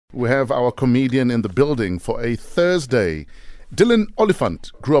We have our comedian in the building for a Thursday. Dillan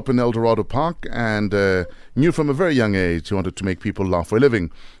Oliphant grew up in El Dorado Park and knew from a very young age he wanted to make people laugh for a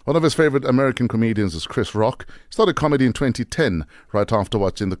living. One of his favorite American comedians is Chris Rock. He started comedy in 2010, right after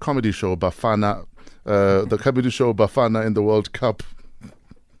watching the comedy show Bafana in the World Cup.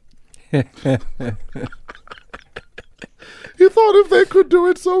 He thought if they could do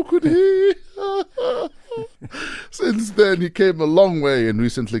it, so could he. Since then, he came a long way and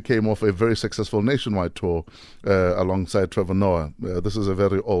recently came off a very successful nationwide tour alongside Trevor Noah. This is a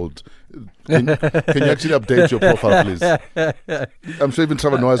very old... Can you actually update your profile, please? I'm sure even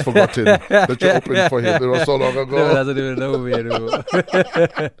Trevor Noah has forgotten that you opened for him. It was so long ago. Trevor doesn't even know me anymore.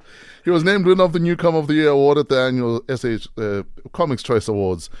 He was named winner of the Newcomer of the Year award at the annual SH Comics Choice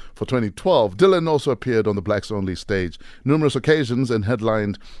Awards for 2012. Dillan also appeared on the Blacks Only stage numerous occasions and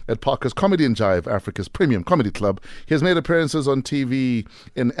headlined at Parker's Comedy and Jive, Africa's premium comedy club. He has made appearances on TV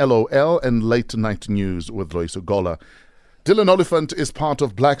in LOL and Late Night News with Lois Ugola. Dillan Oliphant is part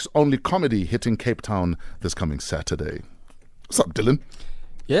of Blacks Only Comedy hitting Cape Town this coming Saturday. What's up, Dillan?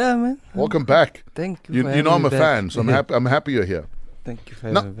 Yeah, man. Welcome back. Thank you. You know I'm a fan, so I'm happy you're here. Thank you for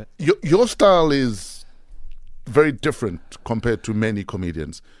having me back. Your style is very different compared to many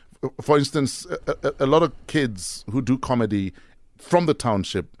comedians. For instance, a lot of kids who do comedy from the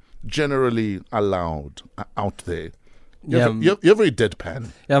township generally are loud out there. You're very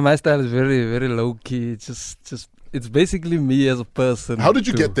deadpan. Yeah, my style is very, very low key. It's basically me as a person. How did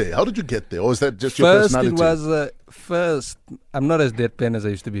you get there? Or is that just your personality? First, I'm not as deadpan as I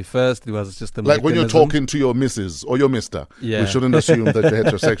used to be. First, it was just a like when you're talking to your missus or your mister. Yeah. We shouldn't assume that you're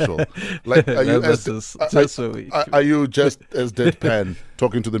heterosexual. Like, are you just as deadpan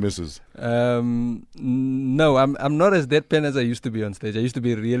talking to the missus? No, I'm not as deadpan as I used to be on stage. I used to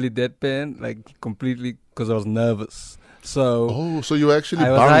be really deadpan, like completely, because I was nervous. So so you actually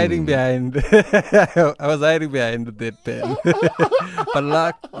I was hiding behind the deadpan.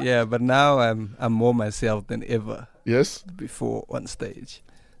 but now I'm more myself than ever. Yes. Before on stage,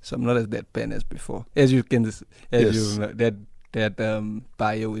 so I'm not as deadpan as before. As you can, you know, that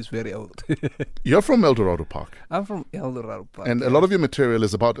bio is very old. You're from El Dorado Park. I'm from El Dorado Park, and a lot of your material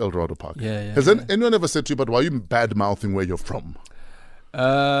is about El Dorado Park. Yeah. Has anyone ever said to you, "But why are you bad mouthing where you're from"?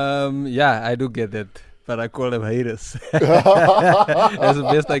 Yeah, I do get that. But I call them haters. That's the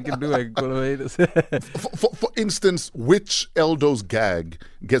best I can do. I can call them haters. For instance, which Eldo's gag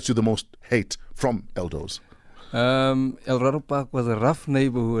gets you the most hate from Eldo's? El Dorado Park was a rough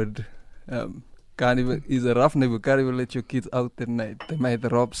neighborhood. Can't even let your kids out at night. They might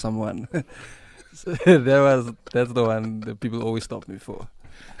rob someone. That's the one that people always stop me for.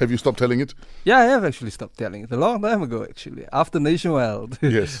 Have you stopped telling it? Yeah, I have actually stopped telling it a long time ago, actually. After Nationwide.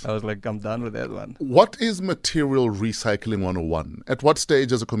 Yes. I was like, I'm done with that one. What is material recycling 101? At what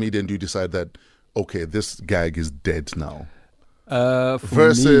stage as a comedian do you decide that, okay, this gag is dead now?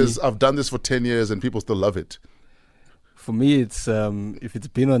 Versus, I've done this for 10 years and people still love it. For me, it's if it's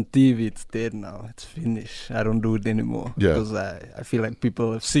been on TV, it's dead now. It's finished. I don't do it anymore. Yeah. Because I feel like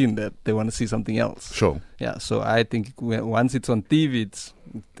people have seen that. They want to see something else. Sure. Yeah, so I think once it's on TV, it's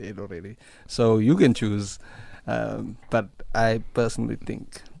dead already. So you can choose. But I personally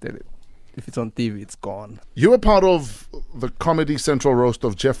think that if it's on TV, it's gone. You were part of the Comedy Central roast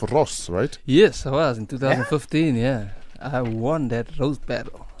of Jeff Ross, right? Yes, I was in 2015, yeah. I won that roast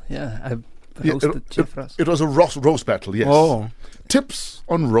battle. Yeah, it was a roast battle, yes. Oh. Tips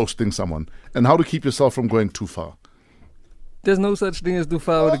on roasting someone and how to keep yourself from going too far. There's no such thing as too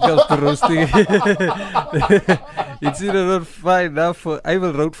far when it comes to roasting. It's either not far enough. I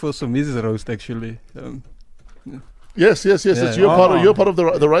even wrote for Somi's roast, actually. Yes. Yeah. So you're part of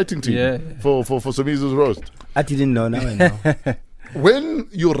the writing team for Somi's roast. I didn't know. Now I know. When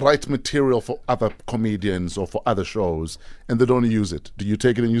you write material for other comedians or for other shows and they don't use it, do you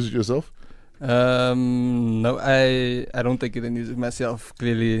take it and use it yourself? No, I don't take it and use it myself.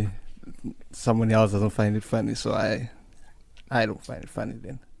 Clearly, someone else doesn't find it funny, so I don't find it funny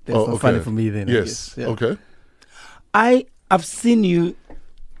then. That's not funny for me then. Yes. I guess. Yeah. Okay. I've seen you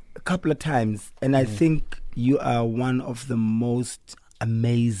a couple of times, and I think you are one of the most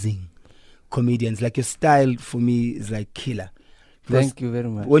amazing comedians. Like your style for me is like killer. Thank you very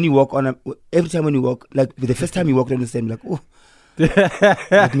much. When you walk on, every time when you walk, like the first time you walked on the stage, like, oh,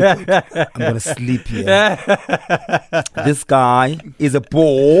 I'm gonna sleep here. This guy is a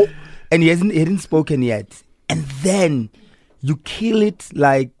bore, and he hadn't spoken yet. And then you kill it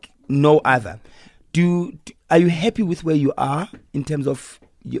like no other. Are you happy with where you are in terms of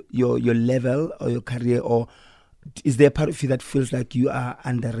your level or your career, or is there a part of you that feels like you are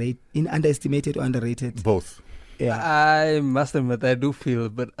underestimated or underrated? Both. Yeah. I must admit, I do feel a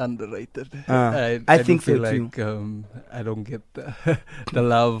bit underrated. I think do so feel too. like I don't get the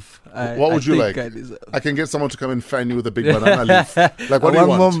love. What would you think like? I deserve. I can get someone to come and fan you with a big banana leaf. Like, what do I you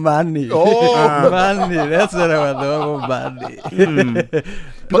want want? more money. Oh. money. That's what I want. I want more money.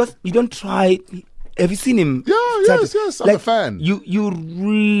 Because you don't try. Have you seen him? Yeah, Started? yes. I'm a fan. You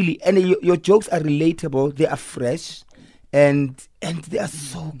really, and your jokes are relatable. They are fresh, and they are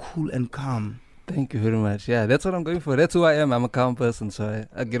so cool and calm. Thank you very much. Yeah, that's what I'm going for. That's who I am. I'm a calm person, so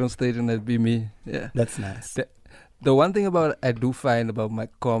I get on stage and that be me. Yeah, That's nice. The one thing I do find about my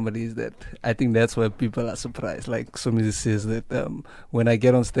comedy is that I think that's why people are surprised. Like somebody says that when I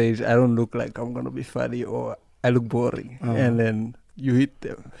get on stage, I don't look like I'm gonna be funny or I look boring, and then you hit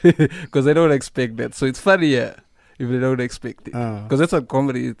them because they don't expect that. So it's funnier if they don't expect it. Because that's what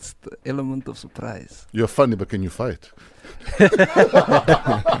comedy. It's the element of surprise. You're funny, but can you fight? I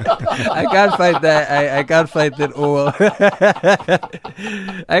can't fight that. I can't fight that all.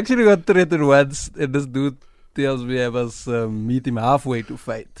 I actually got threatened once, and this dude tells me I must meet him halfway to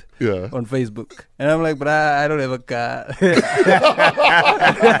fight on Facebook. And I'm like, bruh, I don't have a car.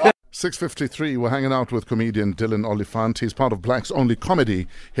 6:53, we're hanging out with comedian Dillan Oliphant. He's part of Blacks Only Comedy,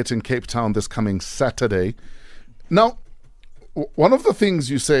 hitting Cape Town this coming Saturday. Now, one of the things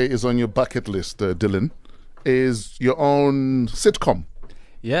you say is on your bucket list, Dillan, is your own sitcom.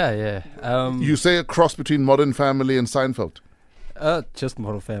 Yeah. You say a cross between Modern Family and Seinfeld. Just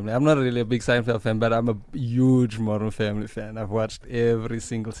Modern Family. I'm not really a big Seinfeld fan, but I'm a huge Modern Family fan. I've watched every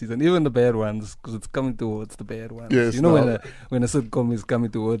single season, even the bad ones, because it's coming towards the bad ones. Yes, you know, when a sitcom is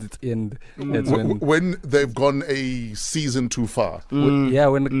coming towards its end, that's when they've gone a season too far. When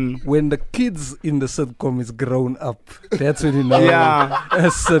the kids in the sitcom is grown up, that's when you know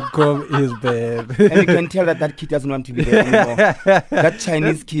a sitcom is bad. And you can tell that kid doesn't want to be there anymore. That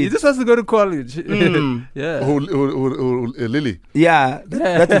Chinese kid. He just wants to go to college. Yeah. Who Lily? Yeah,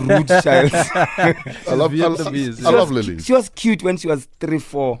 that's a rude child. I love Lily. She was cute when she was 3,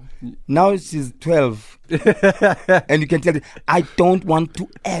 4. Now she's 12. And you can tell, I don't want to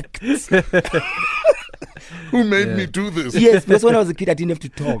act. Who made me do this? Yes, because when I was a kid, I didn't have to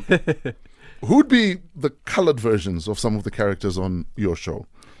talk. Who'd be the colored versions of some of the characters on your show?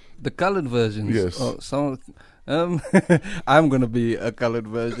 The colored versions? Yes. Oh, I'm gonna be a colored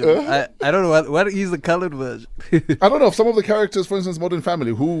version. I don't know what is the colored version. I don't know if some of the characters, for instance, Modern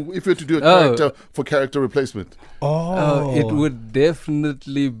Family, who, if you had to do a character for character replacement. It would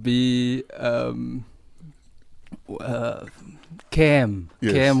definitely be Cam.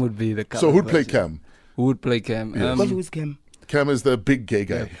 Yes. Cam would be the colored So who'd play version. Cam? Who would play Cam? Yes. Who is Cam? Cam is the big gay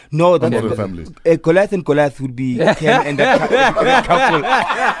guy. No, on that's Modern Family. Goliath and Goliath would be Cam and that couple.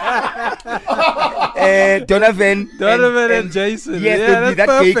 Donovan and Jason. Yes, yeah, would be that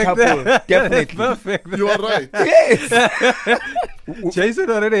perfect. gay couple. Definitely. Perfect. You are right. Yes. Jason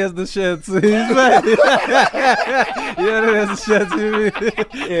already has the shirts. He's fine. He already has the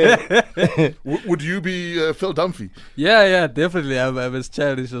shirts. Would you be Phil Dunphy? Yeah, definitely. I'm as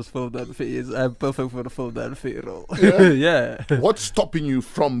childish as Phil Dunphy is. I'm perfect for the Phil Dunphy role. Yeah. What's stopping you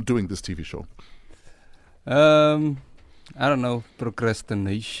from doing this TV show? I don't know.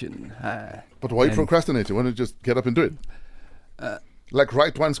 Procrastination. But why procrastinating? Why don't you just get up and do it? Like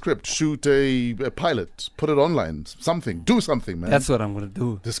write one script, shoot a pilot, put it online, something. Do something, man. That's what I'm going to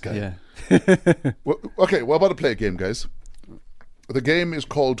do. This guy. Yeah. Well, okay, we're about to play a game, guys. The game is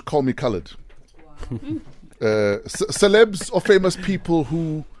called Call Me Colored. Celebs or famous people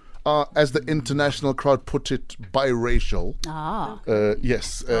who are, as the international crowd put it, biracial.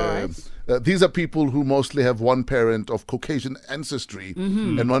 Yes. These are people who mostly have one parent of Caucasian ancestry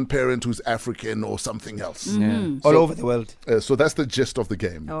and one parent who's African or something else. All over the world. So that's the gist of the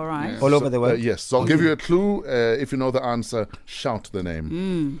game. All right. All over the world. Yes. So I'll give you a clue. If you know the answer, shout the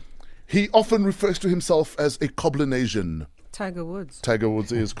name. He often refers to himself as a Coblinasian. Tiger Woods. Tiger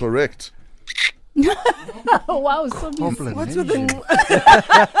Woods is correct. Wow, so What's with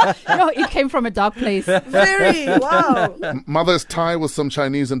the it came from a dark place. very wow? Mother's Thai was some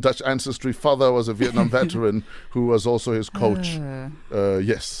Chinese and Dutch ancestry. Father was a Vietnam veteran who was also his coach.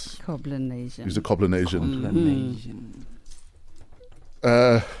 Yes. Coblinasian. He's a Coblinasian.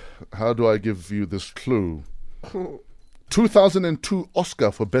 How do I give you this clue? 2002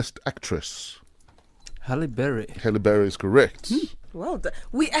 Oscar for Best Actress. Halle Berry. Halle Berry is correct. Well,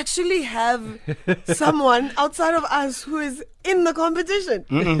 we actually have someone outside of us who is in the competition.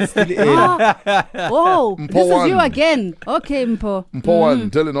 Oh, this is you again. Okay, Mpo. Mpo won.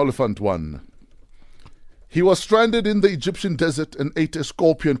 Dillan Oliphant won. He was stranded in the Egyptian desert and ate a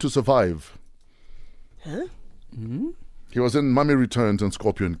scorpion to survive. Huh? He was in Mummy Returns and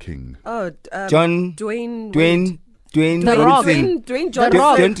Scorpion King. Oh, John Dwayne The Rock. Johnson. Dwayne The Johnson.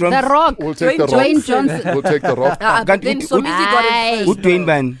 Rock. Dwayne The Rock. We'll take the Dwayne Rock. Johnson. We'll take the Rock. But then Somizi got it Who first. Dwayne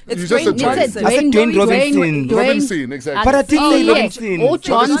Ban? It's You just said Dwayne Johnson. Johnson. I said Dwayne Robinson. Robinson, exactly. But I did say Robinson. Oh, But it's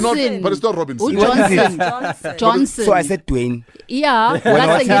not- Johnson. But it's not Robinson. Oh, What is Johnson. Johnson. Johnson. So I said Dwayne. Yeah, When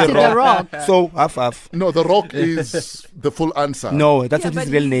I that's said the Rock. So half. No, the Rock is the full answer. No, that's Yeah, not his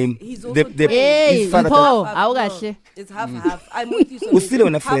but real name. he's also The- Hey, his father- Mpho, Half, awukahle. It's half. I'm with you. Usile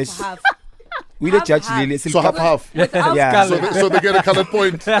wena Half, fresh. half. We don't Half, judge half. Lily. So half. Without Yeah. So they get a colored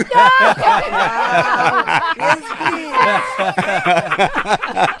point.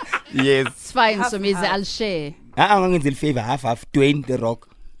 Yes. It's fine, Half, Somizi, half. I'll share. I'm going to favor half. Dwayne the Rock.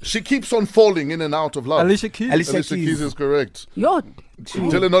 She keeps on falling in and out of love. Alicia Keys. Alicia Keys Keys. is correct. Yo,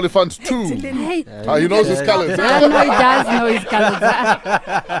 Dylan Oliphant 2. hey, He knows his colors. I know he does know his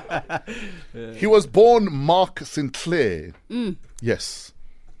colors. He was born Mark Sinclair. Yes.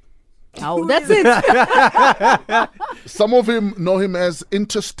 Oh, that's it. Some of him know him as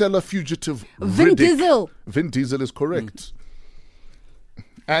Interstellar Fugitive Vin Riddick. Diesel. Vin Diesel is correct.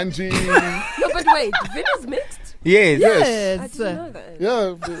 Angie. No, but wait. Vin is mixed? Yes. Yes. I Yes. didn't know that.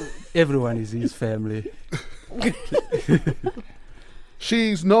 Yeah. Everyone is his family.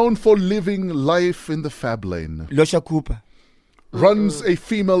 She's known for living life in the fab lane. Losha Cooper. Runs a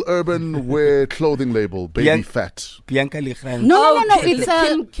female urban wear clothing label, Baby Yeah. Fat. Bianca Legrand. No, Kim- it's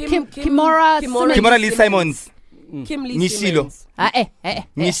Kim- Kimora Kimora Simmons. Kimora Lee Simons. Kim Lee Nishilo. Simmons.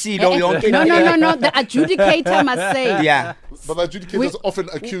 Nishilo yonke. No, the adjudicator must say. Yeah. But the adjudicator is often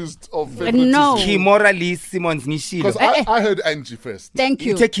accused of No. Kimora Lee Simons. Nishilo. Because I heard Angie first. Thank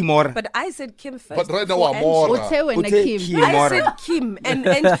you. You take Kimora. But I said Kim first. But right now, before Amora. Angie. Utewe na Ute Kim. Kim. I Kimora. said Kim. And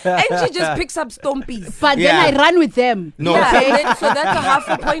Angie just picks up stompies. But Yeah. then I run with them. No. Yeah, and then, so that's a half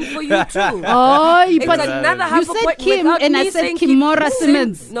a point for you too. Oh, It's but another half you a said point Kim without and I me said saying Kimora Same-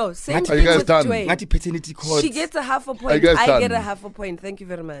 Simmons. No, same Are you thing guys with done? Dwayne. Ngati paternity code. She gets a half a you point. guys I done? get a half a point. Thank you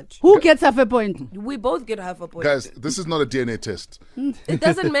very much. Who gets half a point? We both get half a point. Guys, this is not a DNA test. It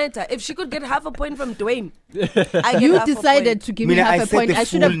doesn't matter. If she could get half a point from Dwayne, I get You half a decided point. to give me Mina, I half a said point. the I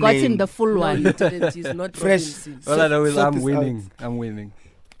should have full gotten name. the full No, one. you didn't. He's not Fresh. Robinson. All I know is sort I'm this winning. I'm winning.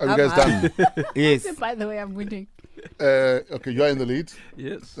 Are you guys done? Yes. By the way, I'm winning. Okay, you are in the lead.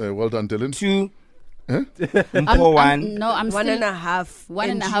 Yes. Well done, Dylan. 2. Huh? Mpo 1. No, I'm One still and a half. one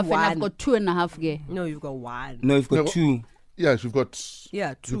and a half, and I've got 2.5 here. No, you've got one. No, you've got No. 2. Yes, you've got.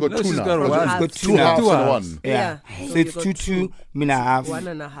 Yeah, two. You've got No, two she's now. got Because one. You've got Two 2 now. halves Two and halves. one. Yeah. Yeah. So So it's you 2, got 2, mina half. One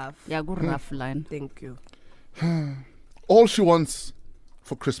and a half. Yeah, good rough line. Thank you. All she wants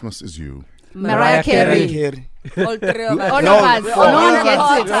for Christmas is you. Mariah Carey. Carey. All three of us. All No, of us. four. No one All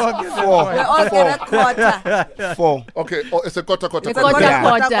gets of it. us. 4. We all get a quarter. 4. Okay, it's a quarter. It's a Quarter, Yeah.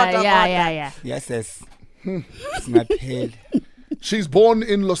 quarter. Quarter. Yeah. Yes, yes. It's not pale. She's born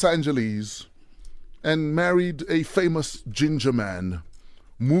in Los Angeles and married a famous ginger man.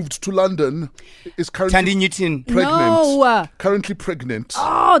 Moved to London, is currently Tandy Newton. pregnant. No. Currently pregnant.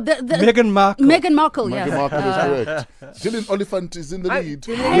 Oh, Meghan Markle. Meghan Markle. Meghan Yeah. Markle is correct. Dylan Oliphant is in the lead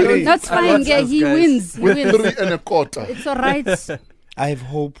Hey, that's fine. What's Yeah, else, he guys? wins. He with wins. 3.25. It's all right. I have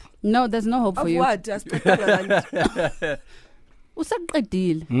hope. No, there's no hope Of for you. what? Just Usaqedile.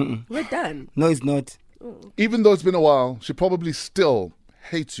 Usaqedile. We're done. No, it's not. Even though it's been a while, she probably still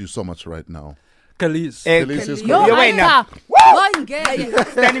hates you so much right now. Khalees. Khalees is Yo, correct. wait now. One game.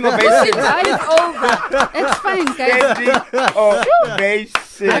 Standing ovation. It's over. It's fine, guys. Standing ovation.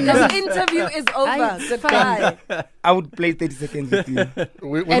 This interview is over. It's Goodbye. I would play 30 seconds with you.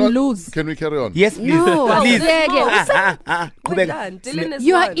 We're And not- lose. Can we carry on? Yes, please. No, Please. yeah, No. yeah. We're Qhubeka. done. Dylan is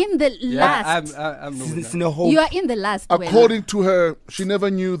You are won. in the last. I'm the winner. Sino hope. You are in the last. wena. According to her, she never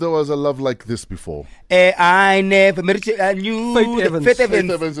knew there was a love like this before. I never married you. I knew Faith the Evans. Faith Faith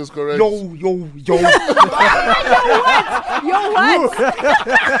Evans. Evans is correct. Yo. You're what?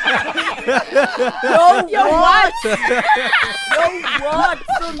 You're what? What?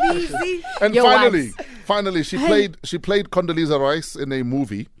 So easy. And Yo, finally, she played Condoleezza Rice in a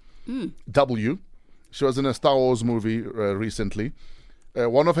movie, W. She was in a Star Wars movie recently.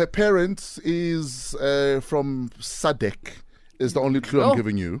 One of her parents is from Sadek, is the only clue I'm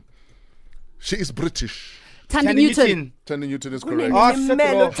giving you. She is British. Tandy Newton. Tandy Newton is correct. Oh, shit,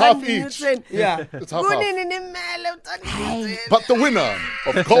 bro. Half each. Yeah. It's half. Hey. But the winner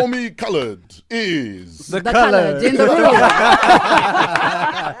of Call Me Coloured is The The color. colour in the room.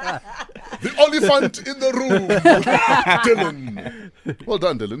 the elephant in the room, Dylan. Well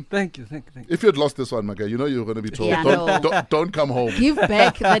done, Dylan. Thank you. If you had lost this one, my guy, you know you were going to be told, Yeah, don't come home. Give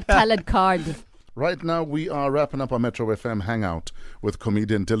back that coloured card. Right now, we are wrapping up our Metro FM hangout with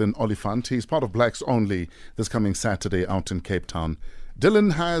comedian Dillan Oliphant. He's part of Blacks Only this coming Saturday out in Cape Town.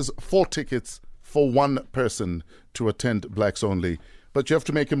 Dylan has 4 tickets for one person to attend Blacks Only, but you have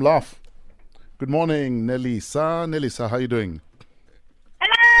to make him laugh. Good morning, Nelisa. Nelisa, how are you doing?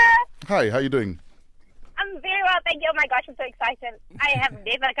 Hello! Hi, how are you doing? I'm very well, thank you. Oh my gosh, I'm so excited. I have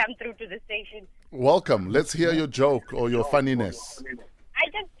never come through to the station. Welcome. Let's hear your joke or your funniness. I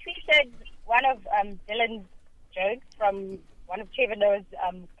just tweeted one of Dylan's jokes from one of Trevor Noah's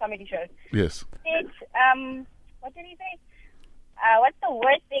comedy shows. Yes. It, what did he say? What's the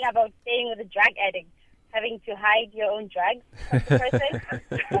worst thing about staying with a drug addict? Having to hide your own drugs from the person?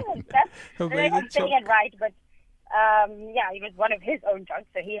 I'm not saying it right, but yeah, it was one of his own jokes,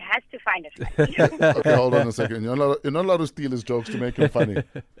 so he has to find it. Okay, hold on a second. You're not allowed to steal his jokes to make him funny.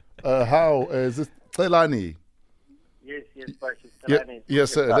 How? Is this Tselani? Yes,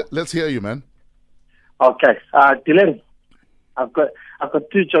 Yes, sir. Let's hear you, man. Okay, Dylan, I've got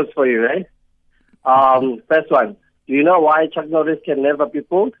 2 jokes for you, right? First one, do you know why Chuck Norris can never be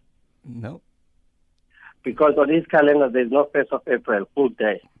pulled? No. Because on his calendar there's no 1st of April, full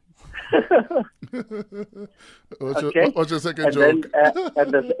day. What's your second and joke?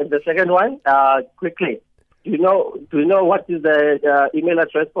 Then, and the second one, quickly, do you know what is the email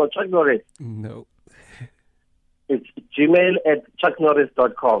address for Chuck Norris? No. It's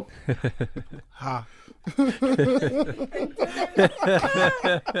gmail@chucknorris.com.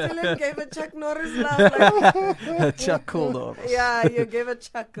 Dylan gave a Chuck Norris laugh. A chuckle Norris. Yeah, you gave a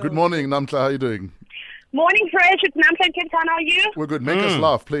chuckle. Good morning, Namtla. How are you doing? Morning, Fresh. It's Namsa Cape Town. How are you? We're good. Make us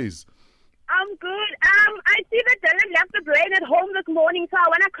laugh, please. I'm good. I see that Dylan left the brain at home this morning, so I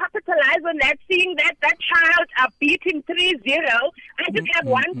want to capitalize on that, seeing that child beat him 3-0. I just have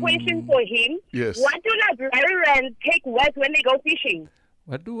one question for him. Yes. What do librarians take with when they go fishing?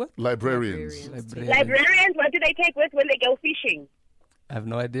 What do what? Librarians. Librarians, what do they take with when they go fishing? I have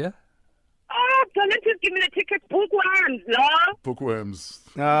no idea. Oh, Dylan, just give me the ticket. Bookworms, love. Bookworms.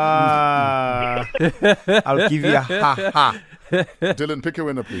 I'll give you a ha. Dylan, pick a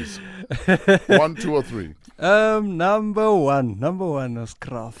winner, please. 1, 2, or 3. Number one. Number 1 was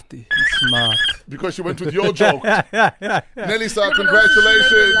crafty, smart. Because you went with your joke. Nelisa,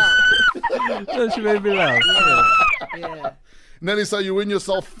 congratulations. So she made me laugh. Yeah. Nelisa, you win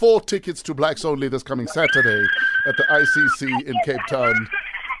yourself 4 tickets to Blacks Only this coming Saturday at the ICC in Cape Town.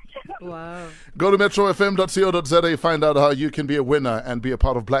 Wow. Go to metrofm.co.za, find out how you can be a winner and be a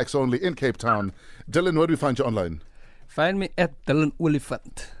part of Blacks Only in Cape Town. Dylan, where do we find you online? Find me at Dillan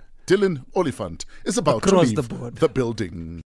Oliphant. Dillan Oliphant is about Across to leave the board. the building.